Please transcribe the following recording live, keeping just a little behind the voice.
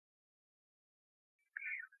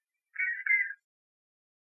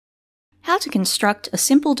How to construct a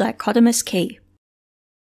simple dichotomous key.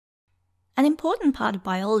 An important part of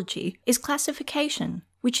biology is classification,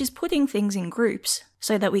 which is putting things in groups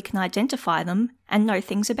so that we can identify them and know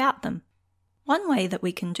things about them. One way that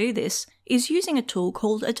we can do this is using a tool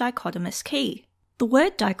called a dichotomous key. The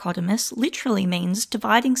word dichotomous literally means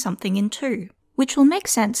dividing something in two, which will make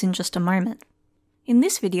sense in just a moment. In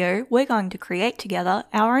this video, we're going to create together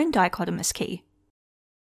our own dichotomous key.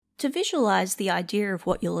 To visualize the idea of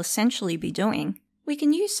what you'll essentially be doing, we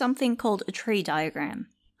can use something called a tree diagram.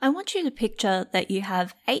 I want you to picture that you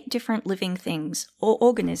have 8 different living things, or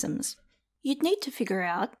organisms. You'd need to figure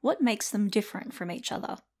out what makes them different from each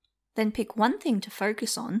other. Then pick one thing to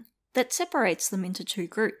focus on that separates them into 2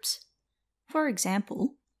 groups. For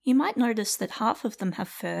example, you might notice that half of them have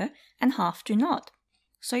fur and half do not,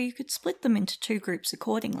 so you could split them into 2 groups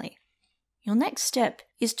accordingly. Your next step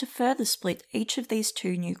is to further split each of these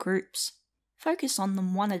 2 new groups. Focus on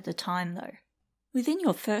them one at a time though. Within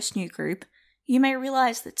your first new group, you may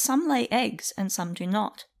realize that some lay eggs and some do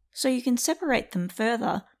not, so you can separate them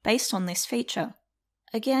further based on this feature.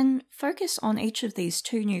 Again, focus on each of these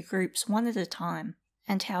 2 new groups one at a time,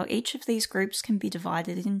 and how each of these groups can be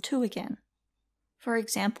divided in 2 again. For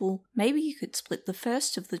example, maybe you could split the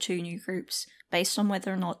first of the 2 new groups based on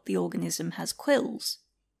whether or not the organism has quills.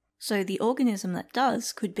 So the organism that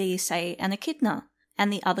does could be, say, an echidna,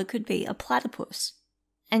 and the other could be a platypus.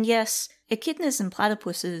 And yes, echidnas and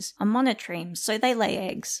platypuses are monotremes, so they lay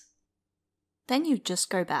eggs. Then you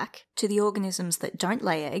just go back to the organisms that don't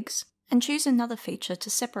lay eggs and choose another feature to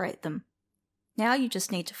separate them. Now you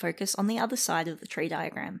just need to focus on the other side of the tree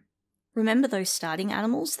diagram. Remember those starting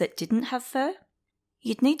animals that didn't have fur?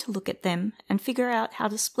 You'd need to look at them and figure out how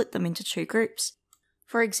to split them into 2 groups.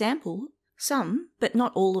 For example, some, but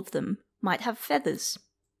not all of them, might have feathers.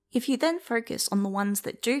 If you then focus on the ones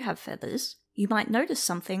that do have feathers, you might notice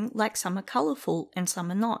something like some are colourful and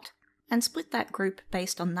some are not, and split that group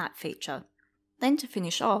based on that feature. Then to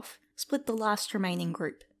finish off, split the last remaining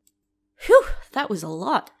group. Phew, that was a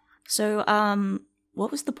lot. So,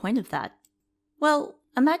 what was the point of that? Well,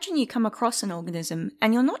 imagine you come across an organism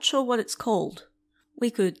and you're not sure what it's called. We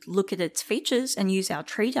could look at its features and use our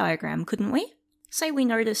tree diagram, couldn't we? Say we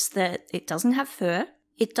notice that it doesn't have fur,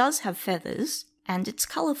 it does have feathers, and it's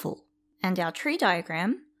colourful. And our tree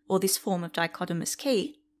diagram, or this form of dichotomous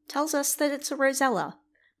key, tells us that it's a rosella.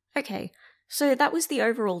 Okay, so that was the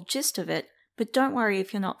overall gist of it, but don't worry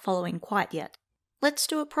if you're not following quite yet. Let's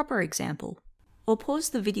do a proper example. Or pause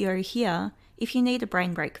the video here if you need a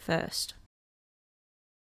brain break first.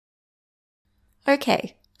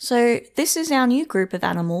 Okay, so this is our new group of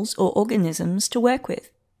animals or organisms to work with.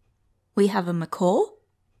 We have a macaw,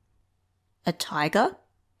 a tiger,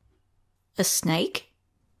 a snake,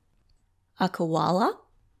 a koala,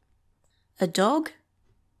 a dog,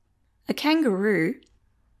 a kangaroo,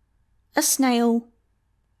 a snail,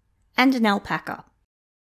 and an alpaca.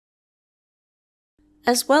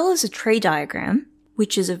 As well as a tree diagram,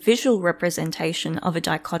 which is a visual representation of a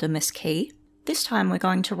dichotomous key, this time we're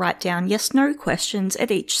going to write down yes/no questions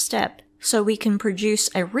at each step, so we can produce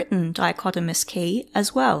a written dichotomous key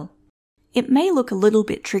as well. It may look a little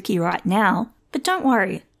bit tricky right now, but don't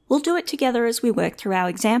worry, we'll do it together as we work through our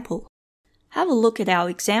example. Have a look at our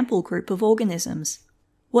example group of organisms.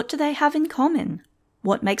 What do they have in common?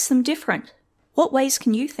 What makes them different? What ways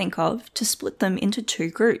can you think of to split them into 2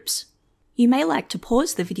 groups? You may like to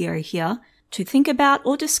pause the video here to think about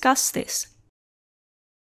or discuss this.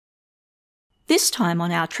 This time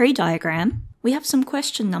on our tree diagram, we have some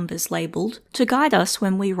question numbers labelled to guide us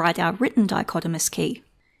when we write our written dichotomous key.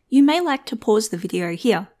 You may like to pause the video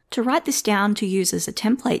here to write this down to use as a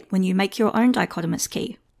template when you make your own dichotomous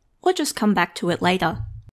key, or just come back to it later.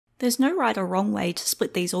 There's no right or wrong way to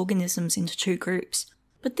split these organisms into 2 groups,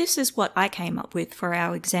 but this is what I came up with for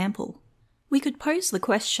our example. We could pose the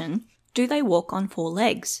question, do they walk on 4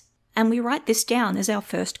 legs? And we write this down as our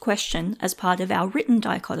first question as part of our written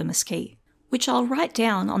dichotomous key, which I'll write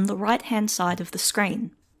down on the right-hand side of the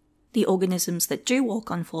screen. The organisms that do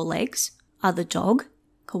walk on 4 legs are the dog,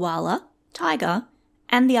 koala, tiger,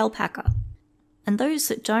 and the alpaca. And those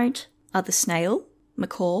that don't are the snail,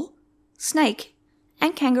 macaw, snake,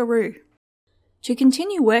 and kangaroo. To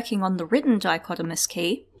continue working on the written dichotomous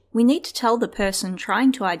key, we need to tell the person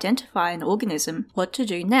trying to identify an organism what to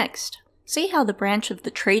do next. See how the branch of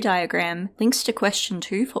the tree diagram links to question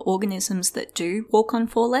 2 for organisms that do walk on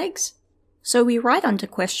 4 legs? So we write under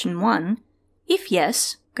question 1, if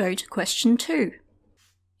yes, go to question 2.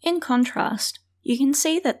 In contrast, you can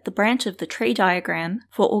see that the branch of the tree diagram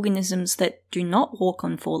for organisms that do not walk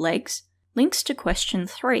on 4 legs links to question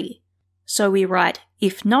 3. So we write,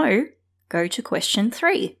 if no, go to question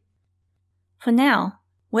 3. For now,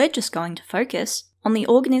 we're just going to focus on the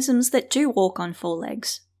organisms that do walk on four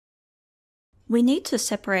legs. We need to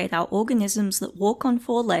separate our organisms that walk on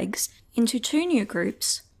four legs into two new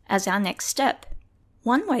groups as our next step.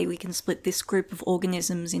 One way we can split this group of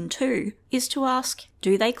organisms in two is to ask,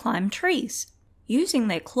 do they climb trees? Using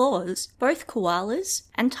their claws, both koalas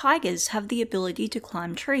and tigers have the ability to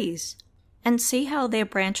climb trees. And see how their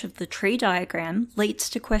branch of the tree diagram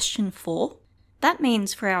leads to question 4? That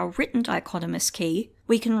means for our written dichotomous key,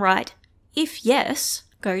 we can write, if yes,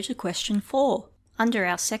 go to question 4, under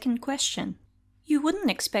our second question. You wouldn't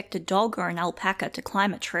expect a dog or an alpaca to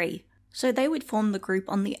climb a tree, so they would form the group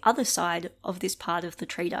on the other side of this part of the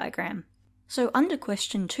tree diagram. So under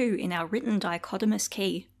question 2 in our written dichotomous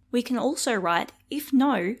key, we can also write, if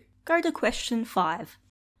no, go to question 5.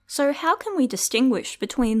 So how can we distinguish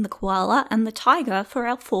between the koala and the tiger for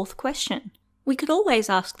our fourth question? We could always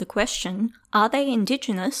ask the question, are they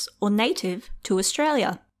indigenous or native to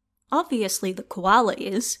Australia? Obviously the koala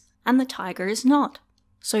is, and the tiger is not.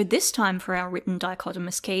 So this time for our written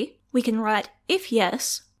dichotomous key, we can write, if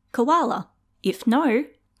yes, koala, if no,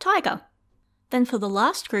 tiger. Then for the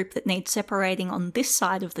last group that needs separating on this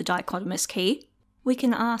side of the dichotomous key, we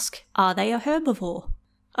can ask, are they a herbivore?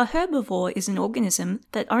 A herbivore is an organism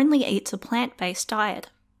that only eats a plant-based diet.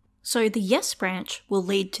 So the yes branch will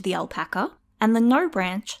lead to the alpaca, and the no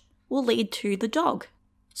branch will lead to the dog.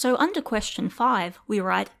 So under question 5, we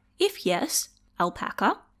write, if yes,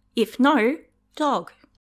 alpaca, if no, dog.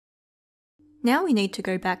 Now we need to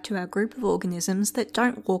go back to our group of organisms that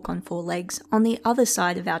don't walk on four legs on the other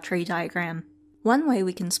side of our tree diagram. One way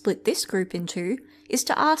we can split this group in two is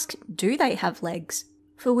to ask, do they have legs?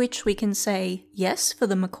 For which we can say yes for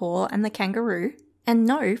the macaw and the kangaroo, and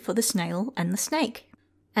no for the snail and the snake.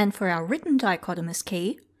 And for our written dichotomous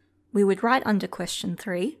key, we would write under question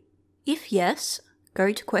 3, if yes,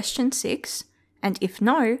 go to question 6, and if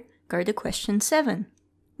no, go to question 7.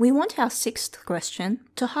 We want our sixth question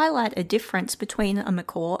to highlight a difference between a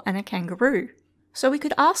macaw and a kangaroo. So we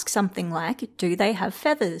could ask something like, do they have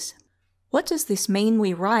feathers? What does this mean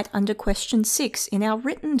we write under question 6 in our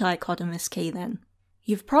written dichotomous key then?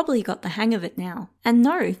 You've probably got the hang of it now, and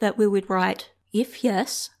know that we would write, if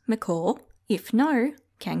yes, macaw, if no,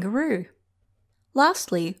 kangaroo.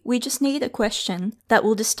 Lastly, we just need a question that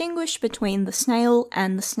will distinguish between the snail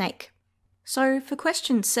and the snake. So for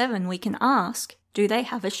question 7 we can ask, do they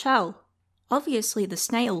have a shell? Obviously the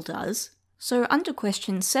snail does, so under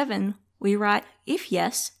question 7 we write, if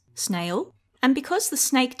yes, snail, and because the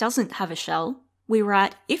snake doesn't have a shell, we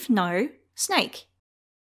write, if no, snake.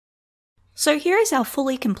 So here is our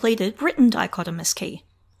fully completed written dichotomous key.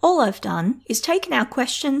 All I've done is taken our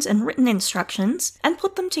questions and written instructions and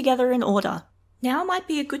put them together in order. Now might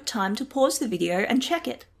be a good time to pause the video and check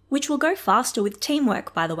it, which will go faster with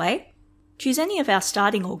teamwork by the way. Choose any of our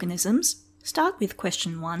starting organisms, start with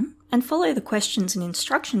question 1, and follow the questions and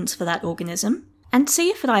instructions for that organism, and see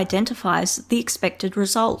if it identifies the expected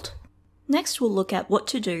result. Next we'll look at what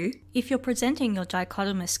to do if you're presenting your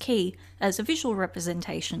dichotomous key as a visual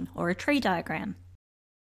representation or a tree diagram.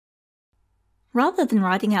 Rather than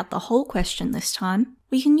writing out the whole question this time,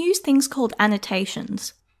 we can use things called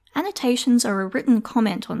annotations. Annotations are a written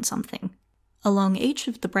comment on something. Along each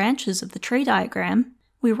of the branches of the tree diagram,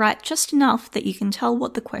 we write just enough that you can tell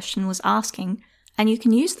what the question was asking, and you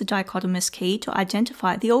can use the dichotomous key to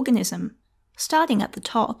identify the organism. Starting at the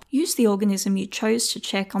top, use the organism you chose to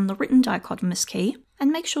check on the written dichotomous key,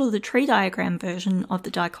 and make sure the tree diagram version of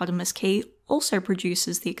the dichotomous key also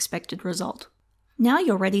produces the expected result. Now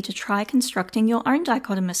you're ready to try constructing your own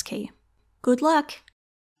dichotomous key. Good luck!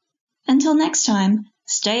 Until next time,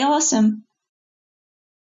 stay awesome!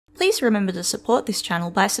 Please remember to support this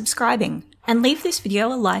channel by subscribing, and leave this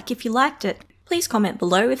video a like if you liked it. Please comment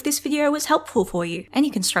below if this video was helpful for you, any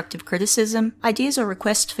constructive criticism, ideas or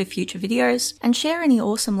requests for future videos, and share any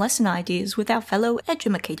awesome lesson ideas with our fellow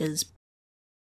educators.